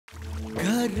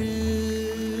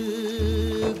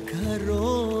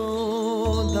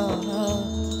रोंदा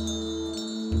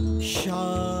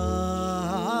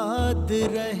शाद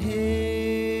रहे,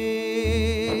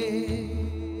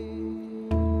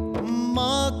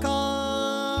 माँ का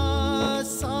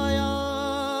साया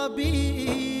भी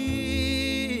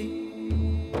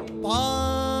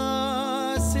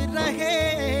पास रहे,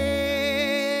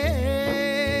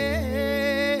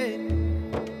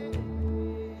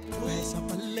 वैसा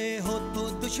पल्ले हो तो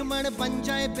दुश्मन बन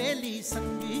जाए बेली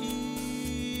संगी,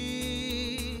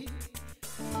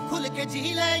 खुल के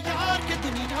जी ले यार के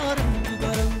दुनिया रंग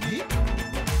बिरंगी,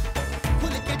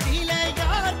 खुल के जी ले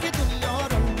यार के दुनिया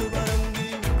रंग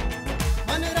बिरंगी,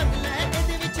 मन रंग ले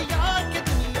इहदे विच यार के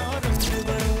दुनिया रंग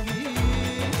बिरंगी,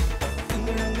 दिंग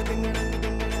रंग दिंग रंग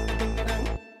दिंग रंग दिंग रंग।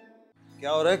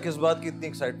 क्या हो रहा है? किस बात की इतनी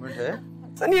एक्साइटमेंट है?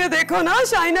 सन ये देखो ना,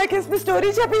 शाइना की इसमें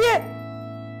स्टोरी छपी है।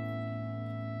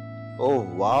 ओह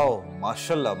वाओ,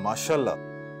 माशाल्लाह माशाल्लाह,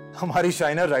 हमारी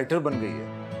शाइना राइटर बन गई है।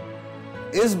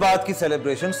 इस बात की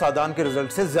सेलिब्रेशन सादान के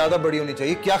रिजल्ट से ज्यादा बड़ी होनी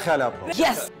चाहिए। क्या ख्याल है आपका?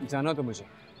 yes! जाना तो मुझे,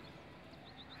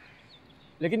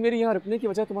 लेकिन मेरी यहाँ रुकने की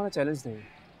वजह तुम्हारा चैलेंज नहीं है,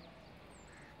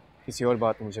 किसी और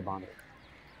बात में मुझे बांध रखा।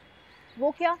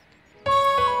 वो क्या?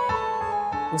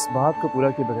 उस बात को पूरा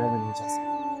किए बगैर मैं नहीं जा सकता।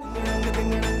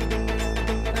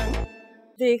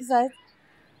 देख जायद,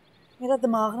 मेरा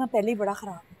दिमाग ना पहले ही बड़ा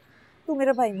खराब है, तू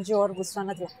मेरा भाई मुझे और गुस्सा न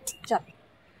दिला। चल।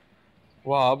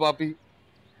 वाह पापी,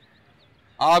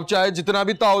 आप चाहे जितना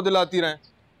भी ताव दिलाती रहें।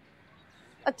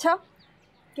 अच्छा,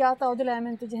 क्या ताव दिलाया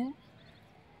मैंने तुझे? है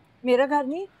मेरा घर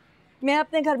नहीं, मैं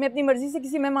अपने घर में अपनी मर्जी से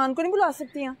किसी मेहमान को नहीं बुला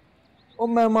सकती। यहाँ और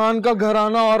मेहमान का घर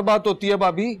आना और बात होती है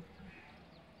भाभी,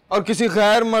 और किसी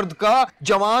गैर मर्द का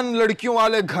जवान लड़कियों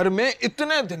वाले घर में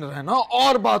इतने दिन रहना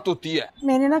और बात होती है।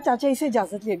 मैंने ना चाचा इसे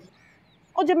इजाजत ले ली,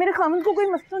 और जब मेरे खामन को कोई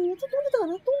मसला नहीं है तो तू बता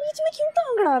ना, तू बीच में क्यों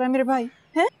टांग अड़ा रहा है मेरे भाई?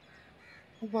 है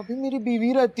भाभी, मेरी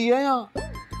बीवी रहती है यहाँ,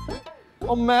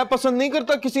 और मैं पसंद नहीं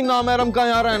करता किसी नामहरम का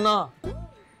यहाँ रहना।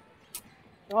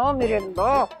 मेरे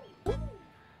अल्लाह,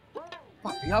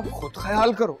 भाभी आप खुद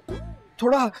ख्याल करो,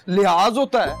 थोड़ा लिहाज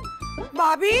होता है।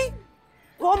 भाभी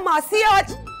वो मासी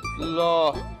आज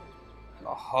ला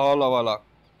हौला वाला,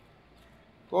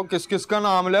 तो किस किस का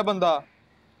नाम ले बंदा,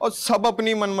 और सब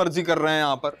अपनी मनमर्जी कर रहे हैं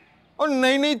यहाँ पर, और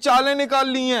नई नई चालें निकाल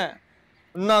ली हैं।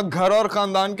 ना घर और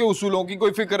खानदान के उसूलों की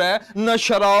कोई फिक्र है, ना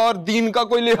शरा और दीन का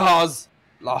कोई लिहाज।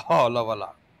 ला हौला वाला।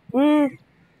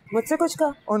 मुझसे कुछ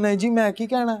कहा? और नहीं जी, मैं की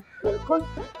कहना है,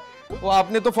 वो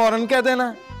आपने तो फौरन कह देना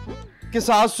है कि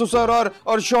सास ससुर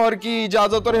और शौहर की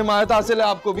इजाजत और हिमायत हासिल है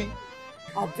आपको भी।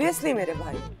 ऑब्वियसली मेरे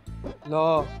भाई।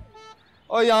 लो,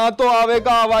 और यहाँ तो आवे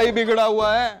का हवाई बिगड़ा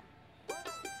हुआ है,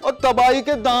 और तबाही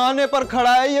के दाने पर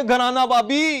खड़ा है ये घराना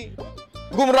भाभी,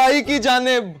 गुमराही की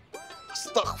जानिब।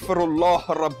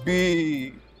 अस्तगफिरुल्लाह रब्बी।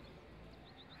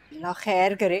 अल्लाह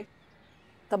खैर करे,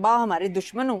 तबाह हमारे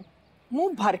दुश्मनों,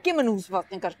 मुंह भर के मनूस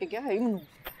बातें करके क्या है मनूस।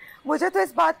 मुझे तो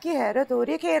इस बात की हैरत हो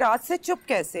रही है कि ये रात से चुप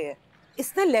कैसे है।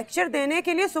 इसने लेक्चर देने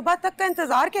के लिए सुबह तक का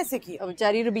इंतजार कैसे किया?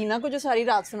 बेचारी रुबीना को जो सारी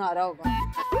रात सुना रहा होगा।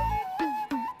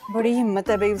 बड़ी हिम्मत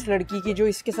है भाई उस लड़की की जो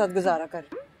इसके साथ गुजारा कर।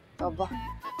 अब्बा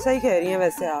सही कह रही हैं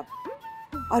वैसे आप,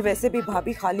 और वैसे भी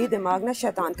भाभी, खाली दिमाग ना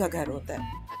शैतान का घर होता है।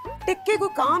 टिक के कोई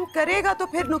काम करेगा तो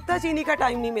फिर नुक्ताचीनी का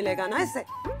टाइम नहीं मिलेगा ना इसे।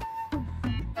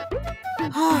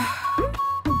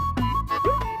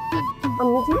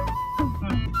 अम्मी जी,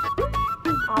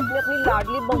 आपने अपनी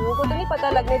लाडली बहुओं को तो नहीं पता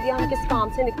लगने दिया हम किस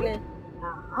काम से निकले हैं?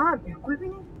 हाँ बिल्कुल भी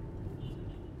नहीं।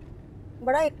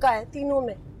 बड़ा इक्का है तीनों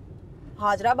में।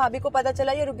 हाजरा भाभी को पता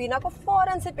चला ये रुबीना को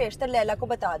फौरन से पेशतर लैला को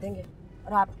बता देंगे।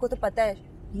 और आपको तो पता है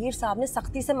हीर साहब ने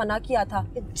सख्ती से मना किया था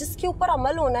कि जिसके ऊपर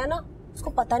अमल होना है ना उसको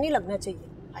पता नहीं लगना चाहिए।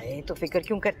 अरे तो फिक्र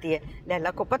क्यों करती है,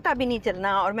 लैला को पता भी नहीं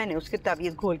चलना, और मैंने उसके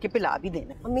ताबीज़ घोल के पिला भी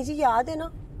देना। अम्मी जी याद है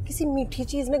ना, किसी मीठी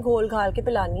चीज में घोल घाल के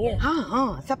पिलानी है। हाँ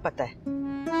हाँ सब पता है।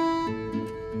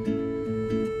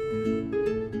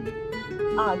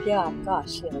 आ गया आपका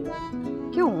आशियाना।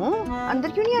 क्यों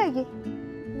अंदर क्यों नहीं आएगी?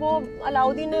 वो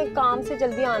अलाउद्दीन ने काम से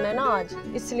जल्दी आना है ना आज,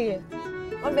 इसलिए।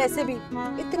 और वैसे भी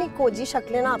इतनी कोजी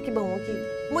शक्लें ना आपकी बहुओं की,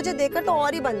 मुझे देखकर तो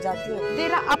और ही बन जाती हैं।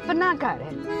 तेरा अपना घर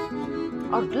है,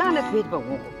 और लानत भेज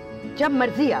बहुओं को, जब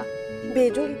मर्जी आ।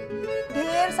 भेजूंगी,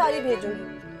 ढेर सारी भेजूंगी,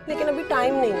 लेकिन अभी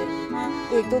टाइम नहीं है।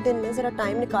 1-2 दिन में जरा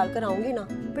टाइम निकाल कर आऊंगी ना,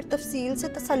 फिर तफसील से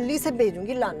तसल्ली से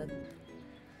भेजूंगी लानत।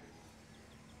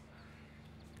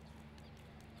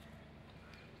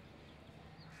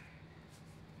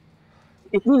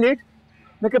 इतनी लेट?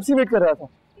 मैं कब से वेट कर रहा था।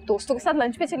 दोस्तों के साथ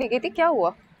लंच पे चली गई थी, क्या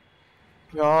हुआ?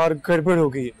 यार गड़बड़ हो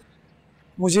गई है,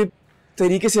 मुझे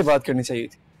तरीके से बात करनी चाहिए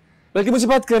थी, बल्कि मुझे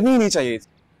बात करनी ही नहीं चाहिए थी।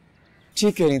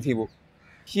 ठीक कह रही थी वो,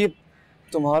 ये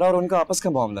तुम्हारा और उनका आपस का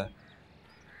मामला है।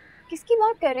 किसकी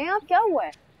बात कर रहे हैं आप, क्या हुआ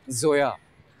है? जोया,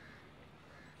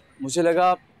 मुझे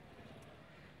लगा,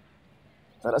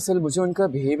 दरअसल मुझे उनका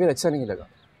बिहेवियर अच्छा नहीं लगा।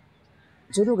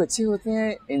 जो लोग अच्छे होते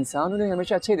हैं इंसान उन्हें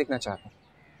हमेशा अच्छा ही दिखना चाहता है,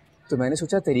 तो मैंने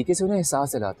सोचा तरीके से उन्हें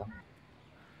एहसास दिलाता,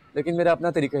 लेकिन मेरा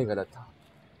अपना तरीका ही गलत था।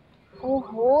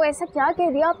 ओहो, ऐसा क्या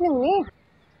कह दिया आपने उन्हें?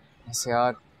 ऐसे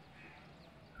यार,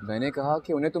 मैंने कहा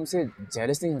कि उन्हें तुमसे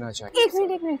जेलस नहीं होना चाहिए। एक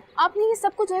मिनट, आपने ये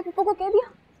सब कुछ जोया पप्पा को कह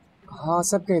दिया? हाँ,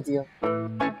 सब कह दिया।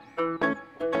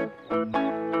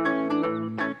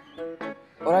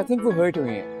 और आई थिंक वो हर्ट हुई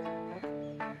हैं।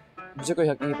 मुझे कोई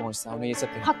हक नहीं पहुंचता उन्हें ये सब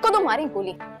कहने। हक को तो मारी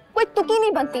गोली, कोई तुकी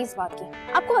नहीं बनती इस बात की।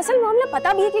 आपको असल मामला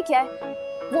पता भी है कि क्या है?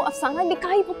 वो अफसाना लिखा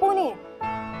ही पप्पू ने है।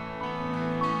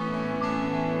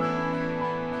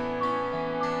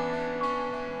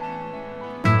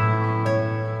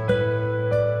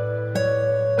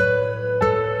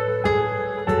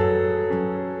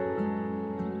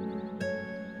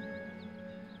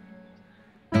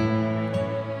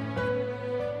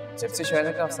 जब से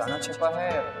शायरा का अफसाना छपा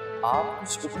है, आप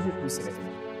कुछ भी पूछ रहे थे,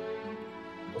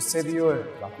 उससे भी और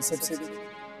बाकी सबसे भी।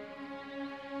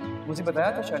 मुझे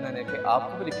बताया था शायरा ने कि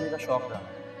आपको भी लिखने का शौक रहा है।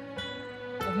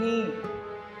 कहीं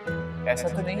ऐसा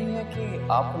तो नहीं है कि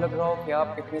आपको लग रहा हो कि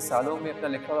आप इतने सालों में अपना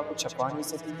लिखा हुआ कुछ छपा नहीं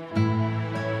सकी?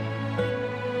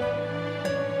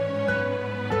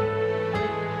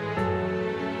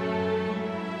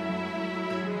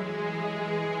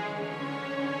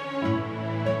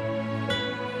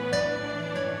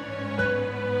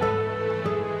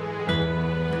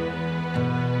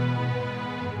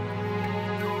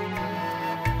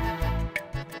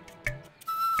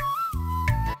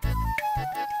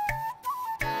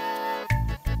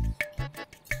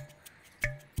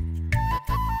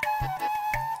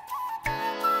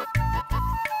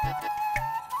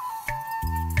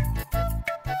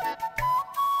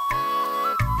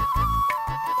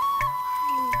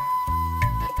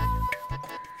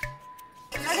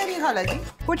 खाला जी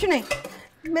कुछ नहीं,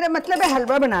 मेरा मतलब है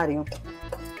हलवा बना रही हूँ।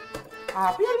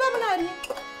 आप ही हलवा बना रही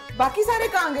हैं? बाकी सारे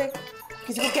कहाँ गए?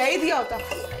 किसी को क्या ही दिया होता?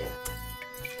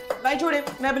 भाई छोड़े,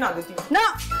 मैं बना देती हूँ। ना,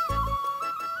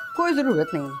 कोई जरूरत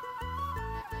नहीं है।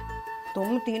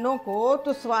 तुम तीनों को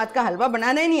तो स्वाद का हलवा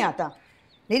बनाना ही नहीं आता,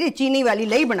 नहीं चीनी वाली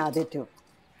लई बना देते हो।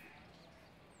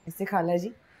 इससे खाला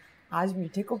जी आज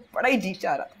मीठे को बड़ा ही जी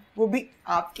चाह रहा, वो भी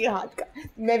आपके हाथ का।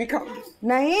 मैं भी खाऊंगी।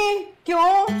 नहीं,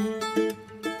 क्यों?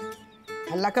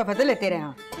 अल्लाह का फजल है तेरे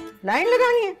यहाँ, लाइन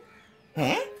लगानी है?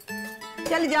 हैं?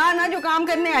 चल जा ना, जो काम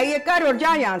करने आई है कर और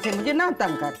जा यहाँ से, मुझे ना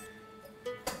तंग कर।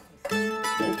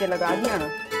 नीचे लगा दिया ना।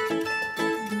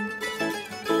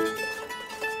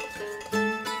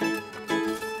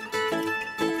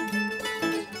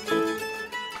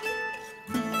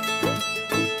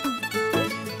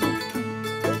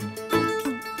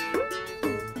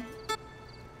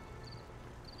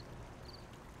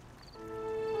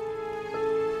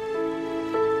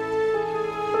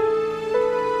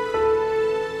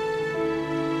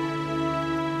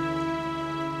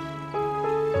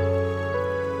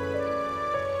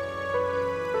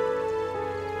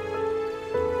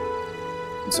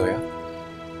 ज़ोया,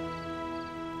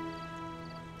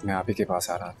 मैं आप ही के पास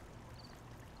आ रहा था।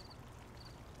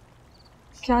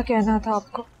 क्या कहना था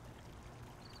आपको?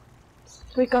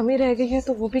 कोई कमी रह गई है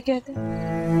तो वो भी कहते।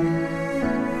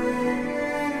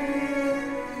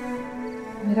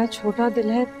 मेरा छोटा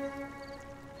दिल है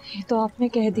ये तो आपने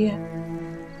कह दिया।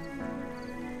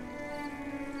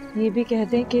 ये भी कह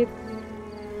दें कि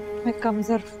मैं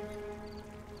कमजोर।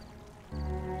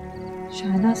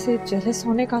 शायना से जेलस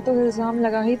होने का तो इल्जाम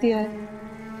लगा ही दिया है।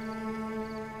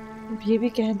 अब ये भी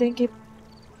कह दें कि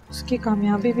उसकी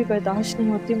कामयाबी भी बर्दाश्त नहीं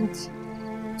होती मुझसे।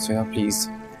 ज़ोया प्लीज,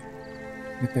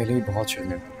 मैं पहले ही बहुत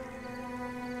शर्मिंदा हूं।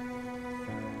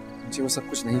 मुझे वो सब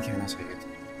कुछ नहीं कहना चाहिए था।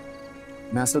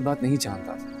 मैं असल बात नहीं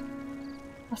जानता था।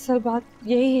 असल बात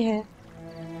यही है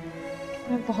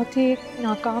कि मैं बहुत ही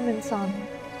नाकाम इंसान हूँ।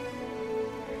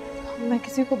 मैं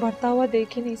किसी को बढ़ता हुआ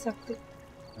देख ही नहीं सकती।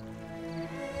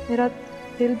 मेरा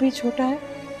दिल भी छोटा है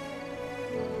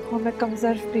और मैं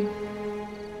कमजोर भी।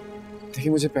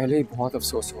 देखिए, मुझे पहले ही बहुत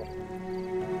अफसोस हो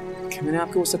रहा कि मैंने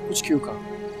आपको वो सब कुछ क्यों कहा।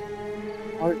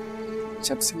 और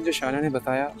जब से मुझे शायना ने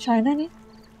बताया। शायना ने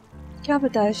क्या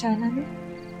बताया? शायना ने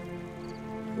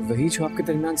वही जो आपके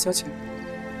दरमियान सच है।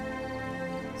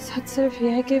 सच सिर्फ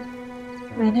यह है कि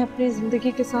मैंने अपनी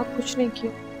जिंदगी के साथ कुछ नहीं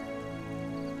किया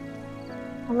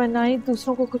और मैं ना ही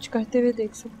दूसरों को कुछ करते हुए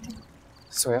देख सकती हूँ।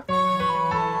 ज़ोया,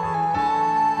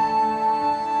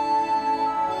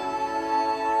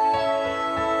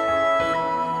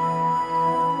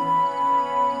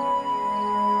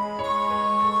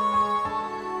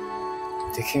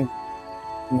 देखिए,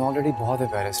 मैं ऑलरेडी बहुत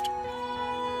एम्बैरेस्ड हूँ,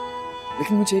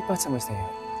 लेकिन मुझे एक बात समझ नहीं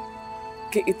आई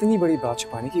कि इतनी बड़ी बात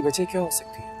छुपाने की वजह क्या हो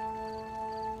सकती है।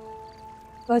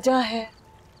 वजह है,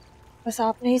 बस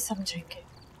आप नहीं समझेंगे।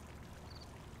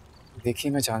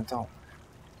 देखिए, मैं जानता हूँ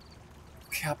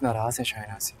कि आप नाराज़ हैं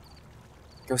शायना से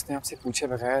कि उसने आपसे पूछे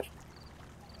बगैर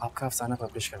आपका अफसाना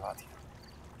पब्लिश करवा दिया,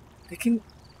 लेकिन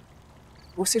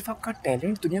वो सिर्फ आपका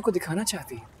टैलेंट दुनिया को दिखाना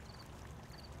चाहती है।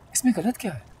 इसमें गलत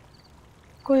क्या है?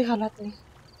 कोई गलत नहीं,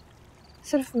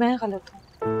 सिर्फ मैं गलत हूँ,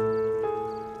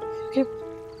 क्योंकि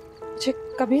मुझे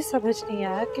कभी समझ नहीं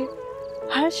आया कि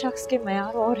हर शख्स के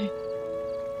मयार और हैं,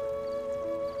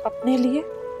 अपने लिए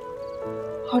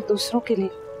और दूसरों के लिए।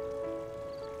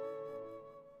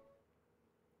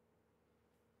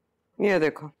 ये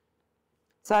देखो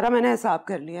सारा, मैंने हिसाब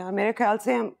कर लिया। मेरे ख्याल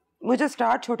से मुझे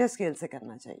स्टार्ट छोटे स्केल से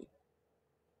करना चाहिए।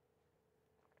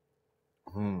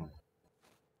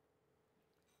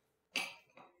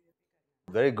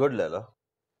 वेरी गुड लैला,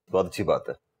 बहुत अच्छी बात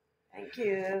है। Thank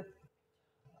you.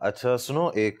 अच्छा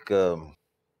सुनो, एक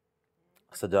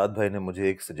सजाद भाई ने मुझे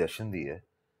एक सजेशन दी है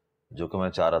जो कि मैं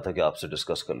चाह रहा था कि आपसे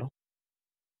डिस्कस कर लूं।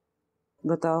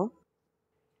 बताओ।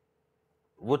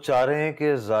 वो चाह रहे हैं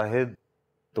कि जाहिद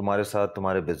तुम्हारे साथ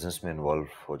तुम्हारे बिजनेस में इन्वॉल्व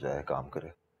हो जाए, काम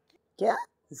करे। क्या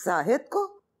जाहिद को?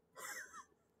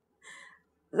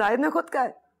 जाहिद ने खुद कहा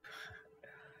है।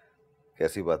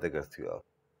 कैसी बातें करती हो आप?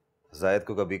 जाहिद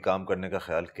को कभी काम करने का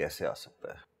ख्याल कैसे आ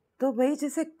सकता है? तो भाई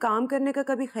जिसे काम करने का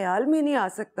कभी ख्याल में नहीं आ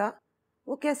सकता,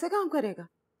 वो कैसे काम करेगा?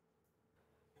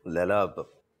 लैला,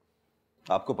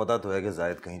 आपको पता तो है कि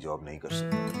जाहिद कहीं जॉब नहीं कर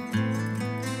सकता।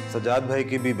 सजाद भाई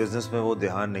की भी बिजनेस में वो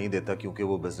ध्यान नहीं देता क्योंकि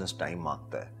वो बिजनेस टाइम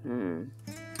मांगता है।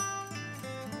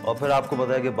 और फिर आपको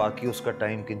पता है कि बाकी उसका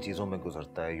टाइम किन चीजों में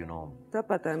गुजरता है, तब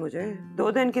पता है मुझे।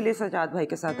 2 दिन के लिए सजाद भाई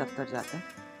के साथ दफ्तर जाता है,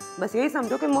 बस यही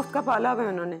समझो कि मुफ्त का पाला है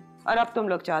उन्होंने। और अब तुम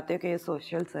लोग चाहते हो कि ये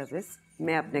सोशल सर्विस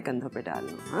मैं अपने कंधों पे डाल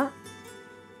लूं। हाँ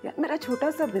यार, मेरा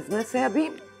छोटा सा बिजनेस है, अभी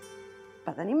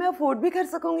पता नहीं मैं अफोर्ड भी कर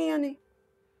सकूंगी या नहीं।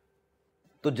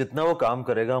 तो जितना वो काम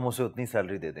करेगा हम उसे उतनी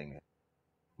सैलरी दे देंगे।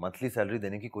 मंथली सैलरी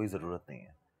देने की कोई जरूरत नहीं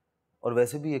है। और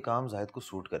वैसे भी ये काम जाहिद को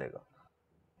सूट करेगा,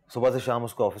 सुबह से शाम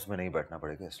उसको ऑफिस में नहीं बैठना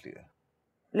पड़ेगा इसलिए।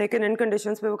 लेकिन इन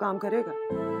कंडीशंस पे वो काम करेगा?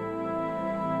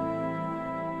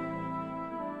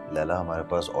 लैला, हमारे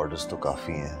पास ऑर्डर्स तो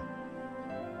काफी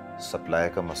हैं, सप्लाई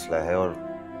का मसला है। और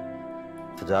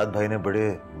सजाद भाई ने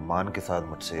बड़े मान के साथ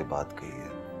मुझसे ये बात कही है।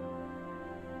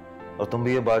 और तुम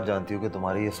भी ये बात जानती हो कि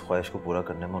तुम्हारी इस ख्वाहिश को पूरा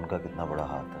करने में उनका कितना बड़ा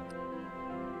हाथ है।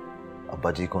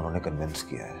 अब्बा जी को उन्होंने कन्विंस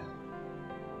किया है।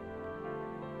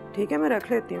 ठीक है, मैं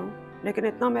रख लेती हूँ, लेकिन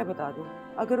इतना मैं बता दूँ,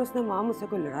 अगर उसने वहां मुझसे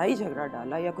कोई लड़ाई झगड़ा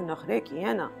डाला या कोई नखरे किए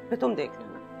हैं ना, फिर तुम देख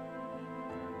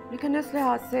लेना। लेकिन इस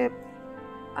लिहाज से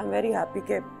आई एम वेरी हैप्पी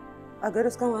कि अगर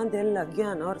उसका वहाँ दिल लग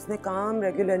गया ना और उसने काम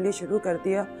रेगुलरली शुरू कर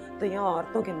दिया, तो यहाँ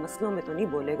औरतों के मसलों में तो नहीं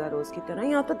बोलेगा रोज की तरह।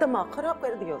 यहाँ तो दिमाग खराब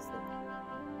कर दिया उसने।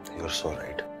 You're so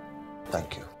right.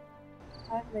 Thank you.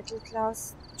 Her middle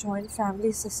class joint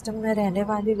family system में रहने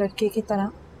वाली लड़की की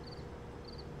तरह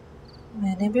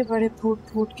मैंने भी बड़े फूट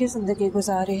फूट की ज़िंदगी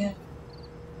गुजारी है।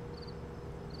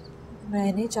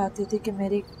 मैं नहीं चाहती थी कि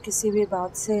मेरी किसी भी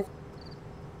बात से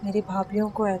मेरी भाभीयों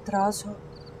को एतराज़ हो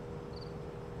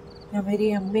या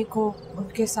मेरी अम्मी को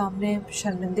उनके सामने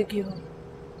शर्मिंदगी हो।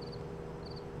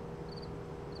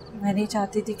 मैं नहीं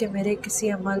चाहती थी कि मेरे किसी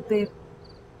अमल पे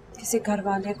किसी घर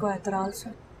वाले को एतराज़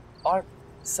हो। और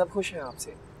सब खुश हैं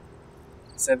आपसे,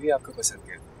 सभी आपको पसंद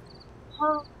करते हैं।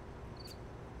 हाँ,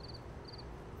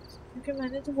 क्योंकि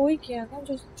मैंने तो वही किया ना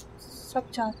जो सब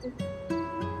चाहते थे।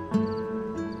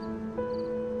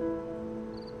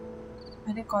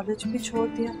 मैंने कॉलेज भी छोड़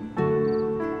दिया,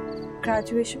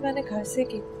 ग्रेजुएशन मैंने घर से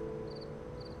की।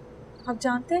 आप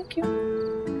जानते हैं क्यों?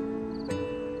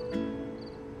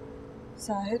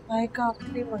 साहिब भाई का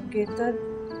अपनी मंगेतर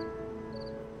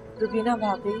रुबीना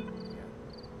भाभी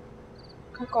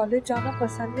का कॉलेज जाना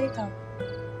पसंद नहीं था।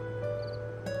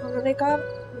 उन्होंने कहा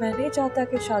मैं नहीं चाहता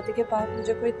कि शादी के बाद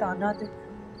मुझे कोई ताना दे।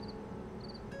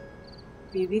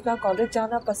 बीवी का कॉलेज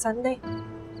जाना पसंद नहीं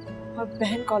और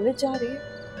बहन कॉलेज जा रही है।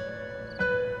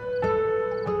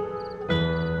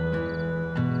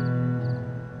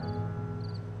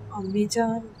 अम्मी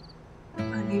जान,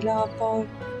 अनिला आपा और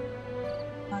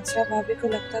मांसरा भाभी को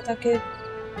लगता था कि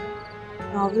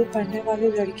नॉवेल पढ़ने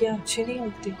वाली लड़कियां अच्छी नहीं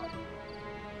होती।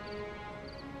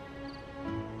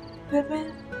 फिर मैं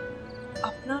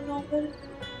अपना नॉवेल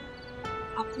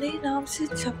अपने ही नाम से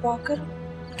छपवाकर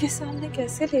उनके सामने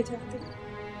कैसे ले जाती?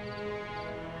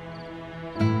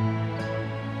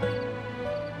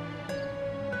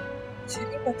 मुझे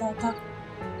नहीं पता था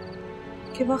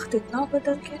कि वक्त इतना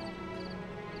बदल गया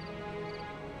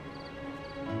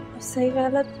और सही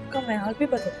गलत का मेयार भी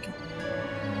बदल गया।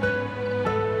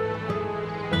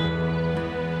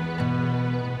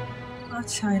 आज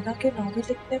शाइना के नॉवेल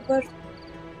लिखने पर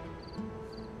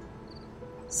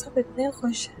सब इतने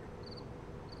खुश हैं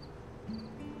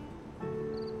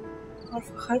और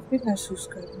फख्र भी महसूस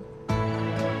कर रहे हैं।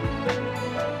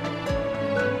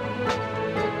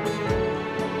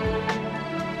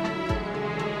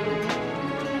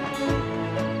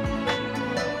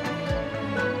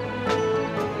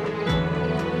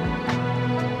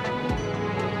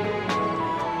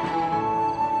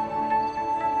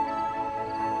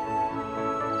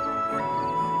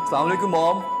 अस्सलाम वालेकुम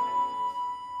मॉम,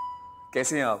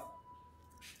 कैसे हैं आप?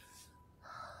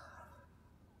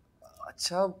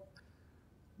 अच्छा,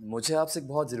 मुझे आपसे एक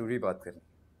बहुत ज़रूरी बात करनी।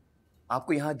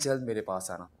 आपको यहाँ जल्द मेरे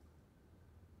पास आना,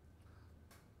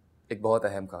 एक बहुत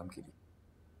अहम काम के लिए।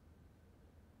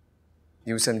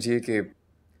 यूँ समझिए कि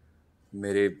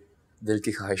मेरे दिल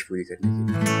की ख्वाहिश पूरी करने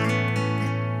के लिए।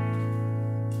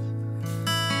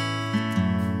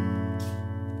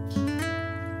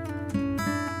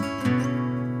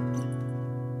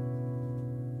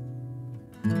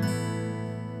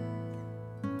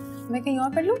 मैं कहीं और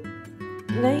पढ़ लूं?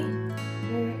 नहीं,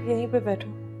 यहीं पे बैठो।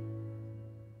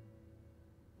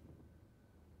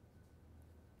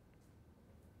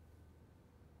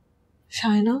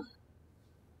 शाइना।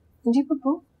 जी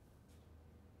पप्पू।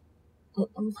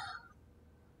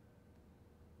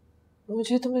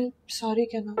 मुझे तुम्हें सॉरी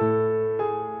कहना।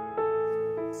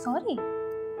 सॉरी?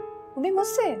 वो भी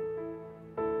मुझसे?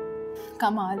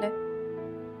 कमाल है।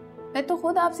 मैं तो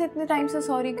खुद आपसे इतने टाइम से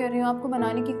सॉरी कर रही हूँ, आपको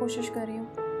मनाने की कोशिश कर रही हूँ।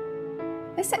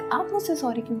 वैसे आप मुझसे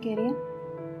सॉरी क्यों कह रही हैं?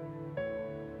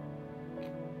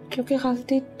 क्योंकि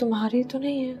गलती तुम्हारी तो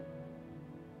नहीं है,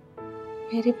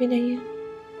 मेरी भी नहीं है,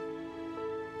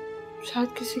 शायद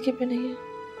किसी की भी नहीं है।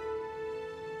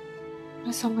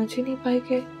 मैं समझ ही नहीं पाई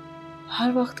कि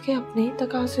हर वक्त के अपने ही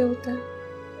तकाज़े होते हैं।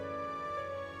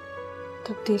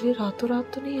 तब्दीली रातों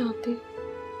रात तो नहीं आती,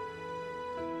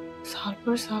 साल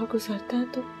पर साल गुजरते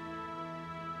हैं तो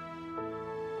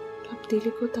तब्दीली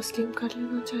को तस्लीम कर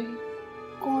लेना चाहिए।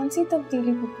 कौन सी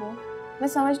तब्दीली पप्पू? मैं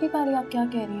समझ नहीं पा रही आप क्या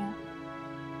कह रही हैं।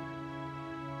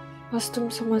 बस तुम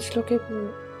समझ लो कि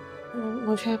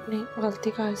मुझे अपनी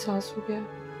गलती का एहसास हो गया।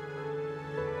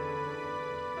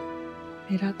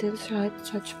 मेरा दिल शायद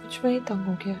सचमुच में ही तंग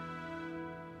हो गया।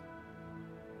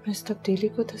 मैं इस तब्दीली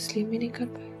को तस्लीम ही नहीं कर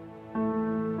पाई।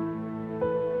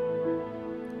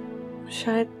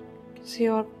 शायद किसी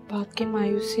और बात की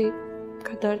मायूसी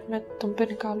का दर्द मैं तुम पे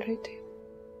निकाल रही थी।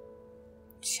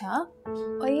 अच्छा,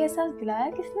 और ये एहसास दिलाया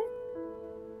किसने?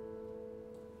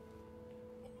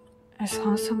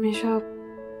 एहसास हमेशा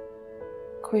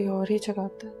कोई और ही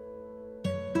जगाता है।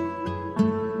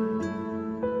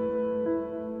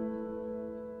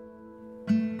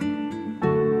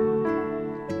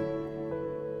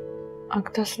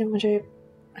 अक़दस ने मुझे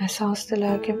एहसास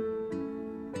दिलाया कि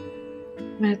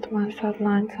मैं तुम्हारे साथ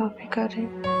नाइंसाफ़ी कर रही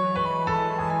हूँ।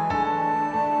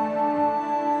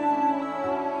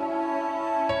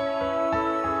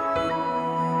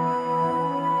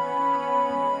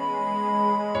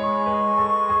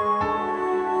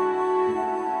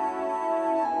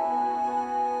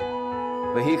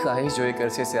 वही ख्वाहिश जो एक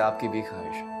अरसे से आपकी भी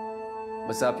ख्वाहिश है।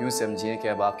 बस आप यूं समझिए कि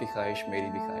अब आपकी ख्वाहिश मेरी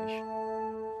भी ख्वाहिश,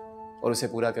 और उसे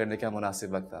पूरा करने का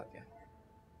मुनासिब वक्त आ गया।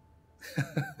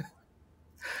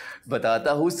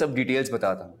 बताता हूँ, सब डिटेल्स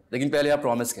बताता हूँ, लेकिन पहले आप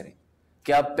प्रॉमिस करें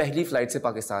कि आप पहली फ्लाइट से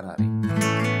पाकिस्तान आ रही हैं।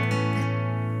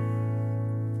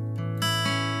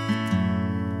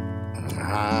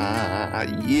 हाँ,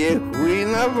 ये हुई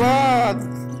ना बात,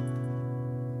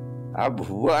 अब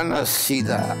हुआ ना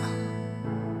सीधा।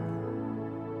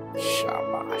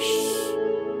 शाबाश।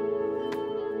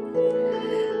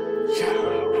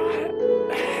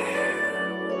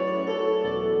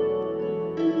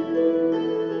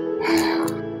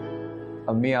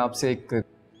 अम्मी आपसे एक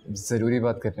जरूरी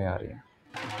बात करने आ रही हैं।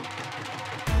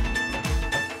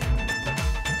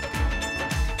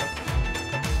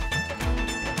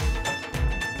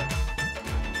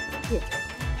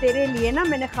 तेरे लिए ना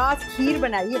मैंने खास खीर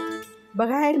बनाई है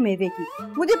बगैर मेवे की।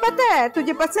 मुझे पता है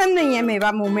तुझे पसंद नहीं है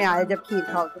मेवा मुंह में आए जब खीर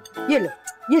खाओ तो। ये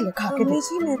ले खा के देख।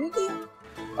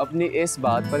 अपनी इस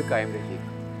बात पर कायम रहिएगा,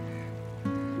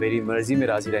 मेरी मर्जी में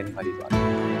राजी रहने वाली बात।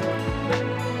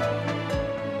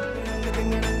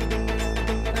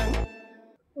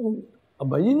 अब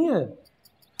भाई नहीं है।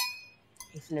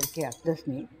 इस लड़के अक़दस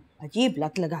ने अजीब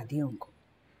लत लगा दी उनको।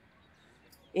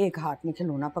 एक हाथ में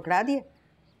खिलौना पकड़ा दिया।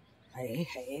 हाय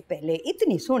हाय, पहले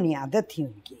इतनी सोनी आदत थी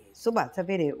उनकी, सुबह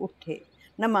सवेरे उठे,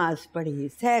 नमाज पढ़ी,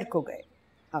 सैर को गए।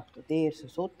 अब तो देर से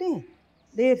सोते हैं,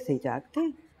 देर से जागते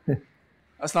हैं।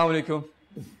 अस्सलाम वालेकुम।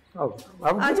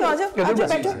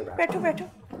 आजो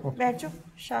बैठो।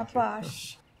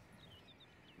 शाबाश।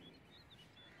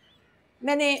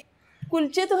 मैंने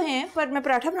कुलचे तो हैं पर मैं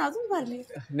पराठा बना दूं तुम्हारे लिए?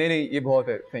 नहीं नहीं, ये बहुत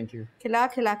है, थैंक यू। खिला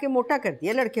खिला के मोटा कर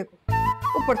दिया लड़के को,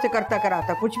 ऊपर से करता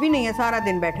कराता कुछ भी नहीं है, सारा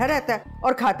दिन बैठा रहता है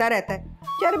और खाता रहता है,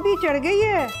 चर्बी चढ़ गई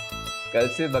है। कल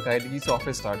से बाकायदगी से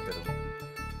ऑफिस स्टार्ट करूँगा,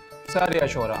 सारे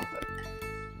अशोराम पर।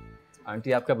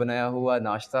 आंटी आपका बनाया हुआ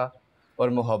नाश्ता और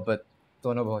मोहब्बत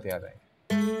दोनों बहुत याद आए।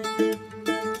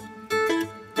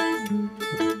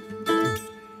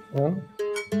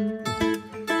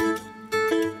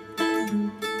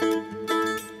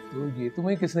 तो ये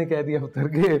तुम्हें किसने कह दिया उतर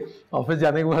के ऑफिस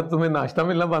जाने के बाद तुम्हें नाश्ता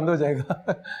मिलना बंद हो जाएगा?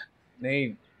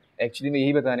 नहीं, एक्चुअली मैं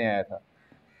यही बताने आया था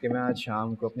कि मैं आज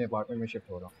शाम को अपने अपार्टमेंट में शिफ्ट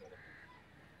हो रहा हूँ।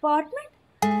 अपार्टमेंट?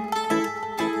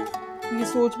 ये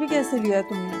सोच भी कैसे लिया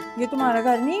तुमने? ये तुम्हारा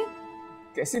घर नहीं है।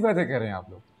 कैसी बातें कर रहे हैं आप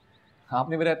लोग?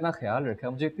 आपने मेरा इतना ख्याल रखा,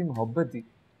 मुझे इतनी मोहब्बत दी,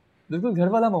 बिल्कुल घर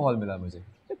वाला माहौल मिला मुझे।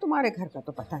 तो तुम्हारे घर का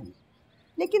तो पता नहीं,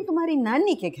 लेकिन तुम्हारी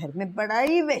नानी के घर में बड़ा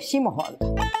ही वैशी माहौल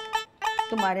था।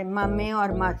 तुम्हारे मामे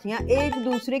और मासियाँ एक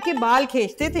दूसरे के बाल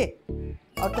खींचते थे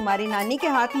और तुम्हारी नानी के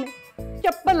हाथ में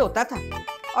चप्पल होता था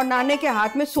और नाने के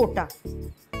हाथ में सोटा,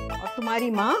 और तुम्हारी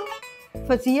माँ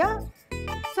फसिया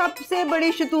सबसे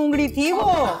बड़ी शतूंगड़ी थी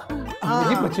वो।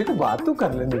 मेरी बच्चे को बात तो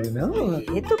कर लेने देना।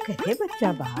 ये तो कहे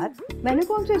बच्चा बात, मैंने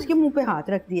कौन सा इसके मुंह पे हाथ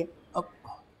रख दिया?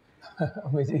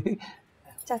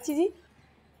 चाची जी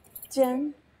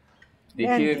जैन।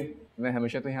 देखिए, मैं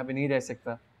हमेशा तो यहाँ पे नहीं रह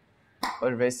सकता,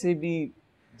 और वैसे भी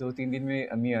 2-3 दिन में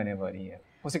अम्मी आने वाली है,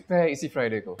 हो सकता है इसी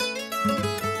फ्राइडे को।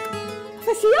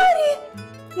 फसिया आ रही है?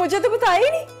 मुझे तो बताया ही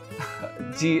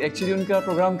नहीं। जी, एक्चुअली उनका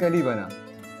प्रोग्राम कल ही बना,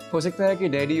 हो सकता है कि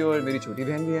डैडी और मेरी छोटी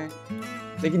बहन भी आए,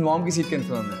 लेकिन मॉम की सीट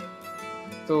कंफर्म है,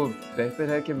 तो बेहतर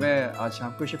है कि मैं आज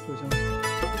शाम को शिफ्ट हो जाऊँ।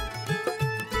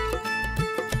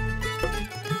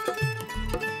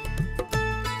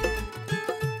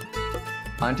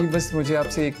 आंटी, बस मुझे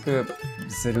आपसे एक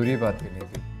ज़रूरी बात करनी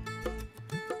थी।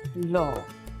 लो,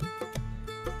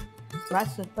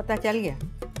 बस पता चल गया।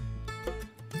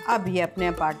 अब ये अपने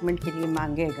अपार्टमेंट के लिए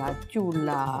मांगेगा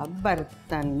चूल्हा,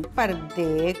 बर्तन,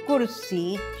 पर्दे,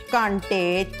 कुर्सी,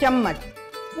 कांटे, चम्मच,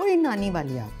 वही नानी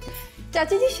वाली आप।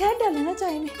 चाची जी शहद डालना ना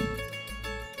चाय में।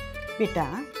 बेटा,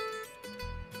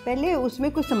 पहले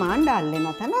उसमें कुछ सामान डाल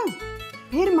लेना था ना,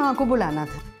 फिर माँ को बुलाना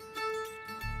था।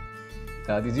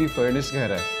 दादी जी, फर्निश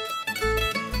घर है,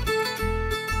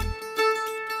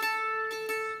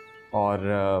 और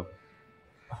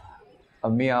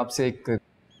अम्मी आपसे एक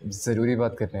ज़रूरी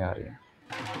बात करने आ रही हैं।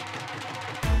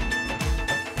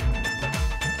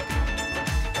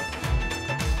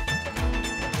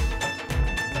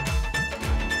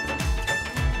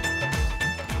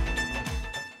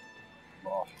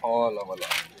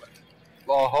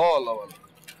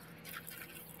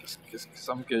 किस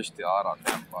किस्म के इश्तिहार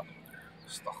आते हैं?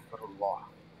 अस्तग़फिरुल्लाह।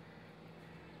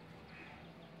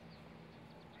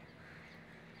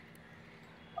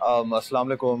 अस्सलाम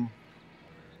वालेकुम।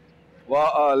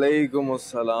 वालेकुम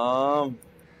अस्सलाम।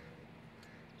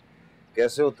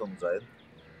 कैसे हो तुम जाहिद?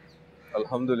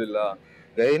 अल्हम्दुलिल्लाह।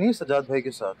 गए नहीं सजाद भाई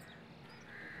के साथ?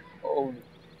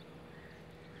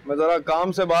 मैं जरा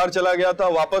काम से बाहर चला गया था,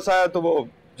 वापस आया तो वो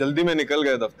जल्दी में निकल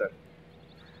गए दफ्तर।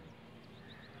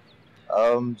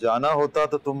 जाना होता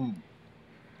तो तुम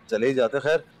चले ही जाते।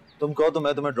 खैर, तुम कहो तो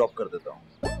मैं तुम्हें ड्रॉप कर देता हूँ।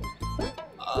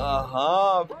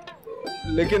 हाँ,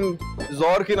 लेकिन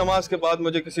ज़ोहर की नमाज के बाद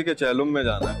मुझे किसी के चैलुम में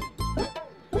जाना है।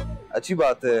 अच्छी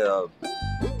बात है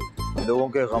लोगों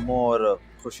के गमों और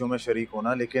खुशियों में शरीक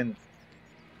होना, लेकिन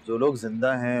जो लोग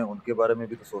जिंदा हैं उनके बारे में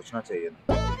भी तो सोचना चाहिए ना।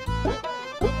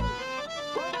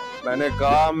 मैंने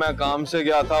कहा मैं काम से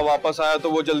गया था, वापस आया तो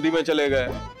वो जल्दी में चले गए।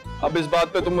 अब इस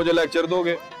बात पे तुम मुझे लेक्चर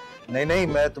दोगे? नहीं नहीं,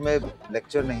 मैं तुम्हें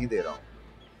लेक्चर नहीं दे रहा हूँ।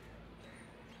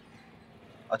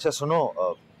 अच्छा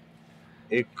सुनो,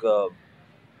 एक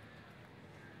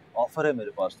ऑफर है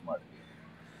मेरे पास तुम्हारे लिए।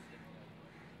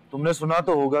 तुमने सुना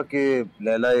तो होगा कि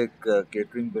लैला एक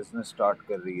केटरिंग बिजनेस स्टार्ट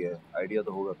कर रही है, आइडिया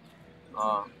तो होगा।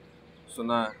 हाँ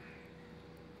सुना है।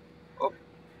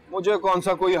 मुझे कौन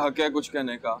सा कोई हक है कुछ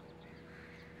कहने का?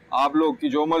 आप लोग की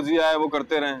जो मर्जी आए वो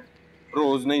करते रहें,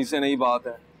 रोज नई से नई बात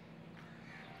है।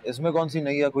 इसमें कौन सी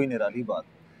नई या कोई निराली बात?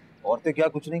 औरतें क्या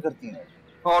कुछ नहीं करती हैं?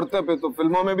 औरतें पे तो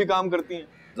फिल्मों में भी काम करती हैं।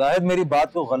 जाहिद, मेरी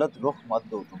बात को गलत रुख मत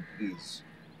दो तुम प्लीज।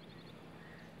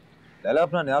 लैला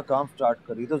अपना नया काम स्टार्ट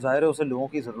करी तो जाहिर है उसे लोगों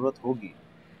की जरूरत होगी,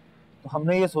 तो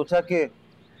हमने ये सोचा कि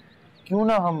क्यों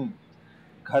ना हम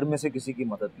घर में से किसी की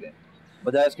मदद लें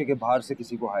बजाय इसके कि बाहर से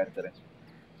किसी को हायर करें।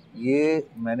 ये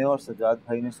मैंने और सजाद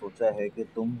भाई ने सोचा है कि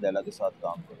तुम लैला के साथ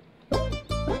काम करो।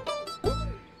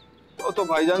 तो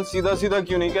भाईजान सीधा सीधा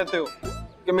क्यों नहीं कहते हो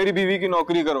कि मेरी बीवी की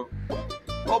नौकरी करो?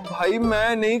 और भाई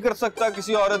मैं नहीं कर सकता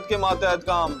किसी औरत के मातहत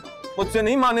काम, मुझसे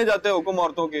नहीं माने जाते हुक्म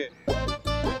औरतों के।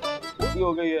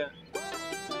 हो गई है।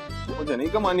 मुझे नहीं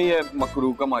कमानी है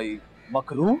मकरू कमाई।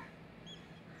 मकरू?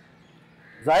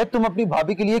 जाहिद, तुम अपनी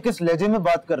भाभी के लिए किस लहजे में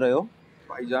बात कर रहे हो?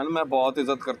 भाईजान मैं बहुत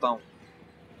इज्जत करता हूँ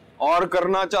और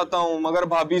करना चाहता हूँ, मगर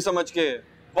भाभी समझ के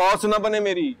बॉस ना बने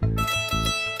मेरी।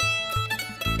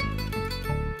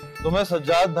 तुम्हें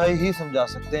सज्जाद भाई ही समझा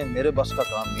सकते हैं, मेरे बस का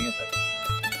काम नहीं है भाई।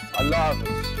 अल्लाह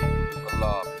हाफ़िज़। अल्लाह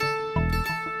हाफ़िज़।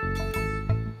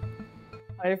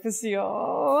 अरे फसिया,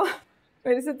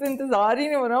 मेरे से तो इंतजार ही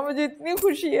नहीं हो रहा। मुझे इतनी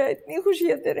खुशी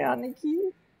है तेरे आने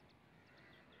की।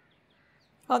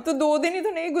 हाँ तो 2 दिन ही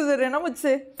तो नहीं गुजर रहे ना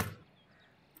मुझसे।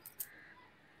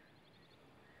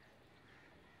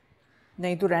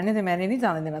 नहीं तू रहने दे, मैंने नहीं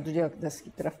जाने देना तुझे अकदस की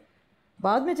तरफ।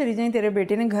 बाद में चली जाएं, तेरे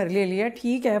बेटे ने घर ले लिया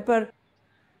ठीक है, पर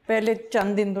पहले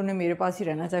चंद दिन तूने मेरे पास ही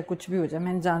रहना, चाहे कुछ भी हो जाए,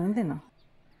 मैंने जाने देना।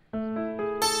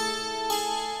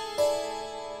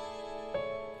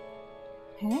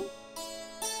 हैं?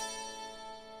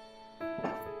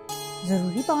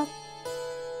 जरूरी बात?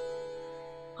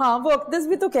 हाँ वो अकदस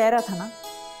भी तो कह रहा था ना।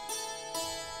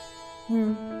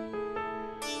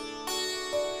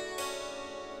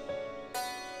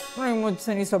 नहीं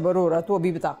मुझसे नहीं सब्र हो रहा, तू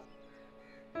अभी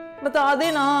बता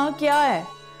दे ना क्या है।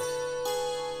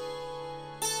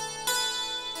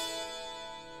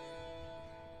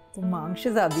 तू मांग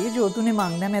शहजादी, जो तूने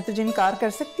मांगना है मैं तुझे इनकार कर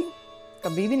सकती हूँ?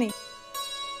 कभी भी नहीं।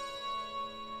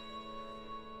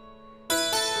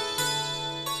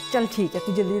 चल ठीक है,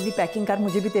 तू जल्दी जल्दी पैकिंग कर,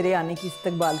 मुझे भी तेरे आने की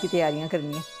इस्तकबाल की तैयारियां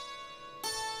करनी है।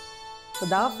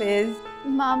 खुदा हाफिज।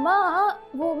 मामा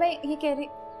वो मैं ये कह रही,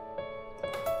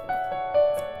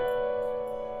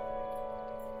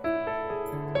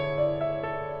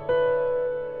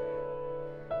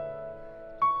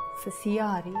 फसिया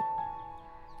आ रही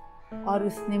और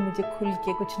उसने मुझे खुल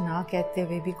के कुछ ना कहते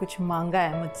हुए भी कुछ मांगा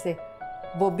है मुझसे,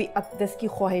 वो भी अकदस की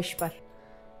ख्वाहिश पर।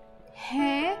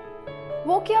 है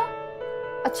वो क्या?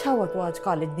 अच्छा हुआ तो आज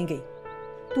कॉलेज नहीं गई।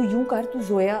 तू यूं कर, तू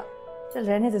जोया, चल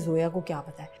रहने दे, जोया को क्या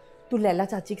पता है, तू लैला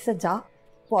चाची के साथ जा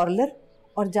पार्लर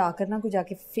और जाकर ना कुछ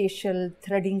जाके फेशियल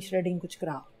थ्रेडिंग कुछ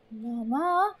करा।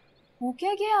 मामा वो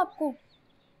क्या गया आपको?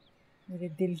 मेरे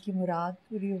दिल की मुराद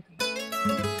पूरी हो गई।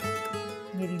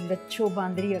 मेरी लच्छो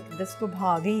बांदरी अकदस तो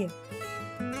भाग गई है।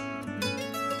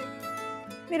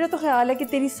 मेरा तो ख्याल है कि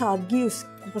तेरी सादगी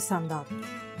उसको पसंद आती है,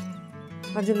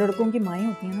 पर जो लड़कों की माएँ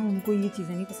होती हैं ना उनको ये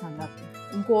चीज़ें नहीं पसंद आती,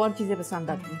 उनको और चीज़ें पसंद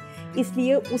आती हैं।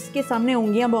 इसलिए उसके सामने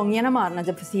उंगलियां बोंगियां ना मारना,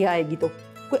 जब फसिया आएगी तो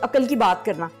कोई अकल की बात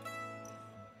करना,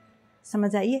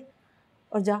 समझ आइए?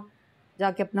 और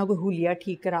जाके अपना कोई हुलिया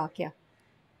ठीक करा के आ,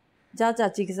 जा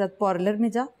चाची के साथ पार्लर में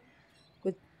जा,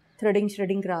 कोई थ्रेडिंग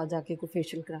करा, जाके कोई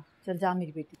फेशियल करा। चल जा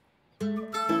मेरी बेटी।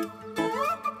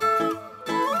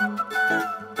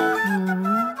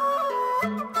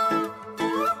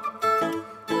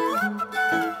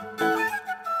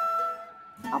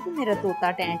 अब मेरा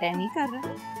तोता टैं टैं नहीं कर रहा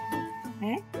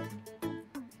है,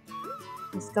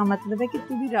 इसका मतलब है कि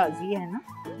तू भी राजी है ना?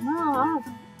 हाँ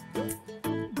चल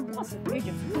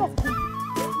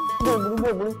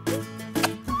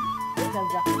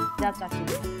जा चाची,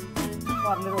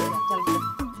 पार्लर हो गया, चल।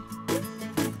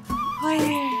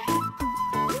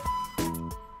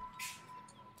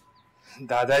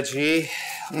 दादाजी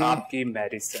आपकी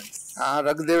मेडिसिन। हाँ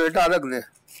रख दे बेटा, रख दे।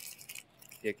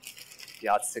 एक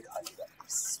याद से खा लीजिए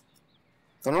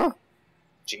सुनो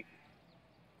जी।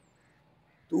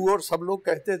 तू और सब लोग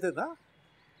कहते थे ना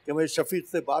कि मैं शफीक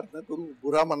से बात न करूं,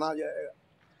 बुरा मना जाएगा।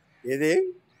 ये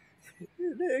देख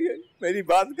मेरी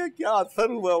बात का क्या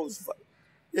असर हुआ उस पर।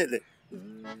 ये देख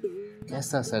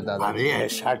कैसा असर दादा? अरे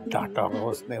ऐसा डांटा हो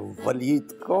उसने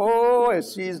वलीद को,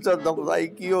 ऐसी इज्जत अफजाई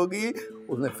की होगी,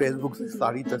 उसने फेसबुक से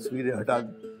सारी तस्वीरें हटा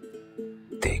दी।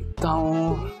 देखता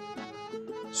हूँ,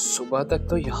 सुबह तक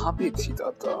तो यहाँ भी थी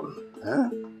दादा।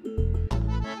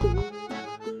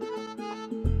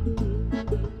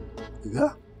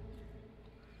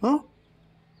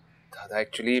 दादा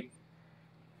एक्चुअली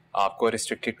आपको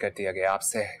रिस्ट्रिक्टेड कर दिया गया,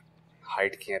 आपसे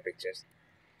हाइड किए हैं पिक्चर्स।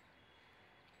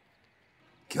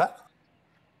 क्या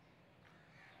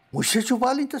मुझसे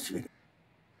छुपा ली तस्वीर?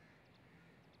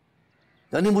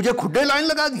 यानी मुझे खुड्डे लाइन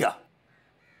लगा दिया?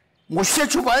 मुझसे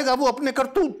छुपाएगा वो अपने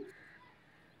करतूत?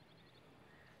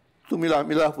 तू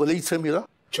मिला वलीद से मिला?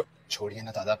 छोड़िए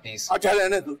ना दादा प्लीज। अच्छा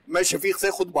रहने दो, मैं शफीक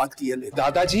से खुद बात की है।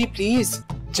 दादाजी प्लीज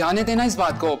जाने देना इस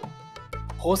बात को।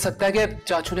 हो सकता है कि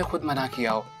चाचू ने खुद मना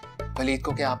किया हो वलीद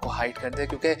को कि आपको हाइड कर दे,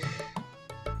 क्योंकि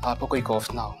आपको कोई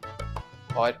खौफ ना हो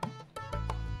और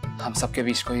हम सबके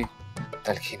बीच कोई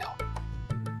तलखी ना हो।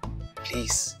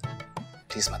 प्लीज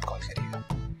मत कॉल करिएगा।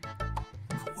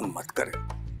 फोन मत करे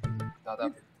दादा,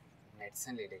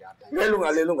 मेडिसिन ले लेगा आप? ले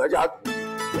लूंगा जा।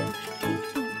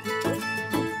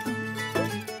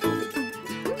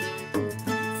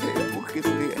 फेसबुक किस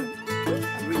लिए?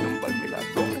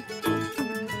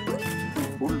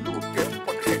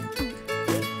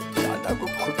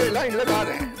 लाइन लगा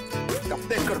रहे हैं,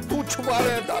 अपने करतूत छुपा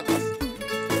रहे हैं दादा से।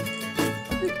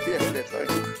 अभी देख लेता है।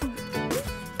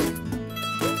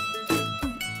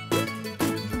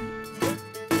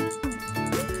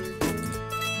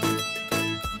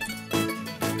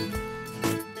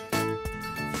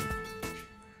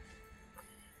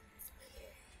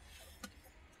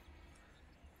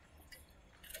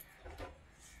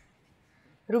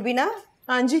 रुबीना,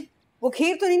 हाँ जी। वो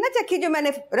खीर तो नहीं ना चखी जो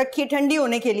मैंने रखी ठंडी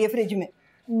होने के लिए फ्रिज में?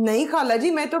 नहीं खाला जी,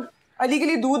 मैं तो अली के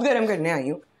लिए दूध गर्म करने आई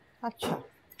हूँ। अच्छा।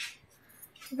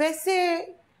 वैसे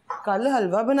कल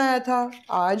हलवा बनाया था,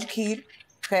 आज खीर,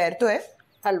 खैर तो है।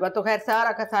 हलवा तो खैर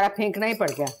सारा का सारा फेंकना ही पड़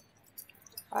गया,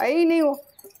 आई नहीं वो,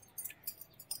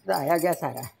 जाया गया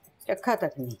सारा, चखा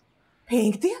तक नहीं।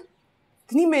 फेंक दिया?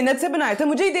 इतनी मेहनत से बनाया था,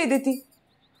 मुझे ही दे देती।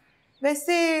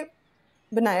 वैसे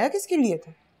बनाया किसके लिए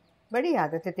था? बड़ी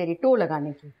आदत है तेरी टो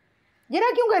लगाने की,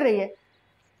 जरा क्यों कर रही है?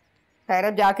 खैर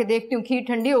अब जाके देखती हूँ, खीर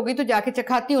ठंडी होगी तो जाके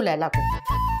चखाती हूँ लैला को।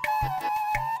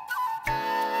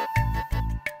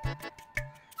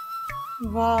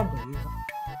 वाह भाई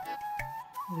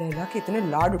वाह, लैला के इतने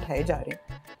लाड उठाए जा रहे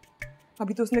हैं।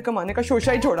 अभी तो उसने कमाने का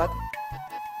शोशा ही छोड़ा था,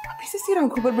 अभी से सिर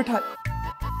आंखों पर बिठा।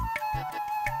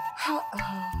 हाँ,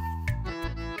 हाँ।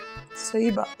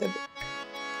 सही बात है,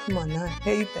 कमाना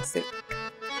है ही पैसे।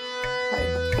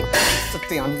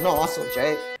 सत्यानाश हो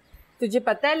जाए। तुझे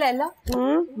पता है लैला,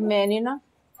 मैंने ना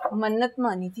मन्नत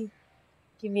मानी थी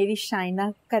कि मेरी शाइना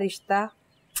का रिश्ता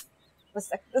बस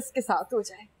अक्तस के साथ हो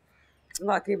जाए।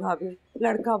 वाकई भाभी,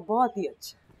 लड़का बहुत ही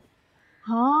अच्छा।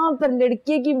 हाँ, पर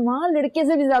लड़के की माँ लड़के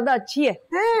से भी ज्यादा अच्छी है।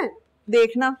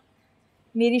 देखना,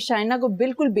 मेरी शाइना को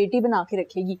बिल्कुल बेटी बना के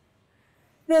रखेगी।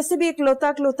 वैसे भी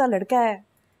इकलौता लड़का है,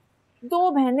 2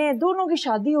 बहनें, दोनों की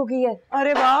शादी हो गई है।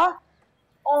 अरे वाह।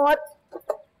 और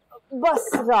बस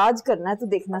राज करना है, तो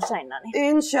देखना शाइना ने।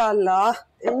 इंशाल्लाह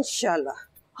इंशाल्लाह।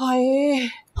 हाय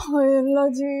हाय अल्लाह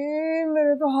जी,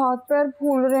 मेरे तो हाथ पैर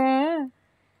फूल रहे हैं।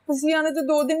 पसिया ने तो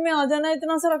 2 दिन में आ जाना,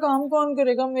 इतना सारा काम कौन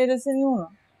करेगा, मेरे से नहीं होना।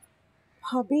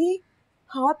 भाभी,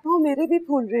 हाथ पाँव मेरे भी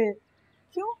फूल रहे हैं।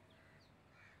 क्यों?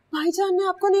 भाईजान ने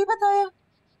आपको नहीं बताया?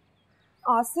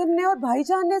 आसिम ने और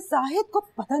भाईजान ने जाहिद को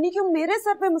पता नहीं क्यों मेरे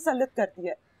सर पे मुसल्लत कर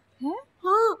दिया है।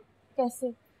 हाँ।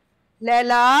 कैसे?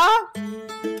 लैला,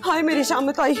 हाय मेरी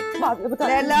शामत आई, बाद में बता।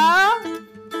 लैला।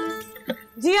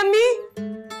 जी अम्मी।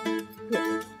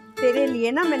 तेरे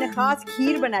लिए ना मैंने खास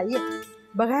खीर बनाई है,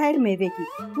 बगैर मेवे की।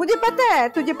 मुझे पता है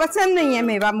तुझे पसंद नहीं है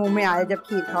मेवा मुंह में आए जब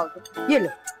खीर खाओ तो। ये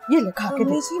ले खा के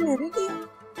देख। मेरे लिए?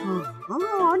 हाँ,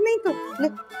 और नहीं तो ले।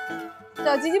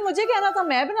 चाची जी, मुझे कहना था,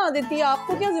 मैं बना देती,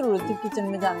 आपको क्या जरूरत थी किचन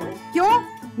में जाने की? क्यों,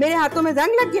 मेरे हाथों में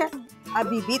जंग लग गया?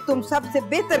 अभी भी तुम सबसे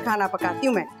बेहतर खाना पकाती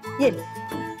हूँ मैं। ये ले।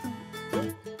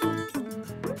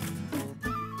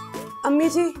 अम्मी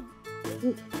जी,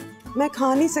 मैं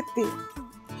खा नहीं सकती।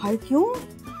 हाय क्यों?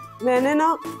 मैंने ना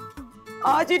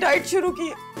आज ही डाइट शुरू की।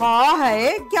 हाँ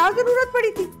है, क्या जरूरत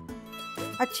पड़ी थी?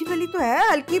 अच्छी भली तो है,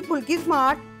 हल्की फुल्की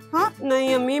स्मार्ट। हाँ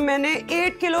नहीं अम्मी, मैंने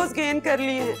 8 किलोज गेन कर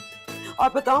लिए हैं। और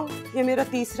बताऊं, ये मेरा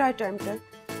तीसरा अटेम्प्ट है।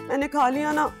 मैंने खा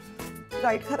लिया ना,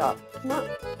 डाइट खराब ना,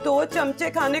 2 चमचे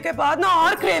खाने के बाद ना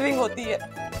और क्रेविंग होती है।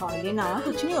 खा लेना,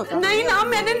 कुछ नहीं होता। नहीं ना,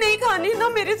 मैंने नहीं खानी ना,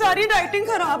 मेरी सारी डाइटिंग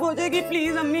खराब हो जाएगी।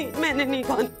 प्लीज अम्मी, मैंने नहीं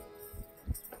खानी।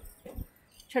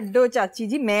 छड्डो चाची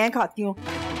जी, मैं खाती हूँ।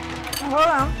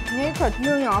 हाँ, नहीं खाती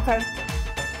हूँ यहाँ पर।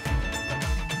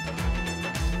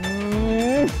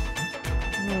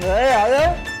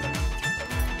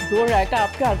 जो रायता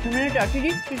आपके हाथ में, मैंने चाची जी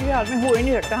किसी के हाथ में हो ही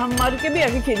नहीं सकता। हम मार के भी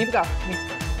ऐसी खीरी पका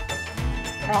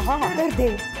कर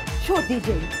दे, छोड़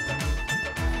दीजिए।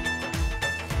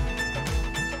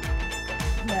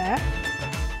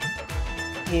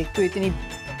 एक तो इतनी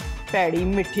पैड़ी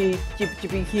मिठी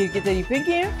चिपचिपी खीर की तारीफे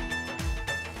की हैं,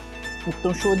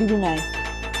 तो शोधी भी मैं।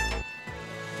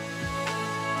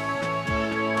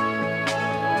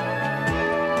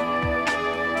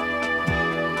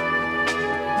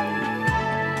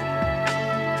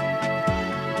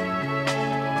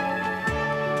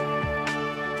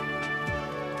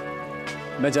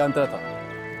 मैं जानता था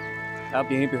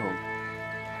आप यहीं पे होंगे,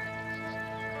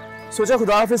 सोचा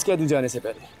खुदा हाफिज कह दूं जाने से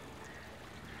पहले।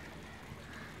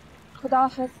 खुदा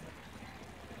हाफिज।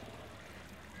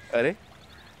 अरे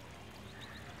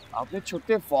आपने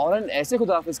छुट्टे फौरन ऐसे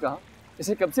खुदा हाफिज कहा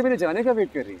जैसे कब से मेरे जाने का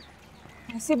वेट कर रही है।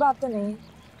 ऐसी बात तो नहीं।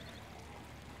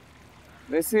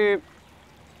 वैसे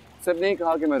सब ने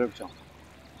कहा कि मैं रुक जाऊं,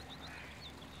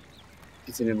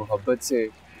 किसी ने मोहब्बत से,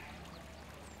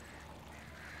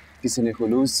 किसी ने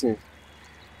खुलूस से,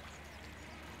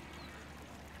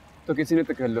 तो किसी ने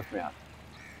तकल्लुफ में।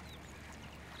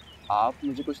 आप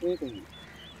मुझे कुछ नहीं कहेंगे?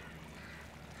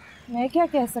 मैं क्या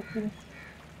कह सकती हूँ,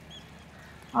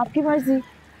 आपकी मर्जी।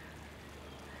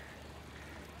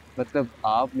 मतलब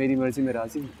आप मेरी मर्जी में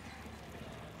राजी हैं?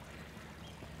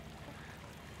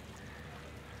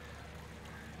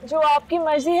 जो आपकी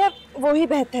मर्जी है वो ही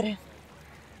बेहतर है।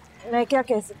 मैं क्या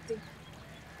कह सकती हूँ,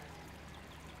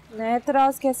 मैं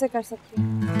एतराज कैसे कर सकती हूँ?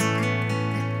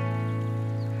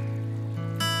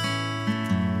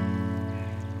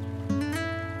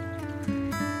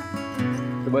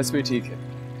 तो बस फिर ठीक है,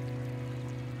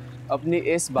 अपनी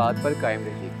इस बात पर कायम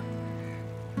रहिएगा,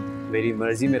 मेरी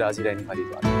मर्जी में राजी रहने वाली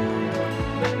बात।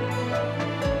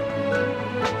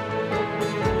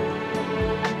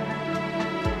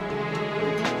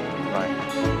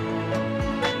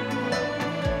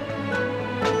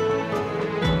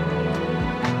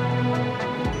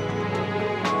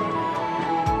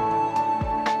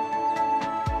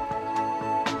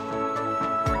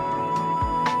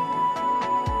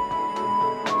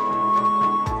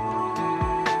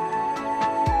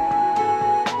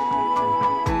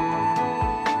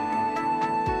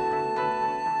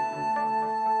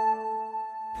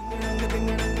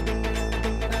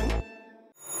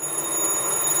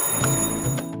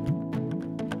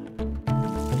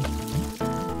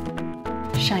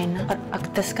 शाइना और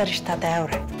अक्दस का रिश्ता तय हो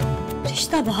रहा है।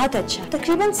 रिश्ता बहुत अच्छा,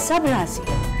 तकरीबन सब राजी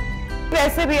है।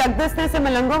 वैसे भी अक्दस ने इसे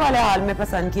मलंगों वाले हाल में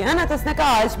पसंद किया ना, तो उसने कहा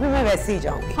आज भी मैं वैसे ही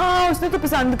जाऊंगी। हाँ उसने तो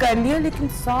पसंद कर लिया, लेकिन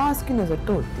सास की नजर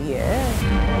तो होती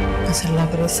है। बस अल्लाह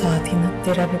करे साथ ही ना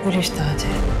तेरा भी कोई रिश्ता आ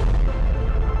जाए।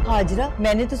 हाजरा,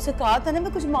 मैंने तुझसे कहा था ना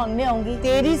मैं कुछ मांगने आऊंगी,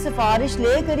 तेरी सिफारिश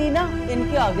ले करी ना,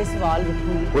 इनके आगे सवाल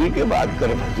रखूंगी। खुल के बात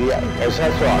कर भजिया, ऐसा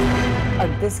सवाल।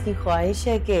 अक्दस की ख्वाहिश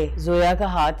है कि जोया का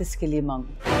हाथ इसके लिए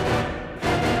मांगू।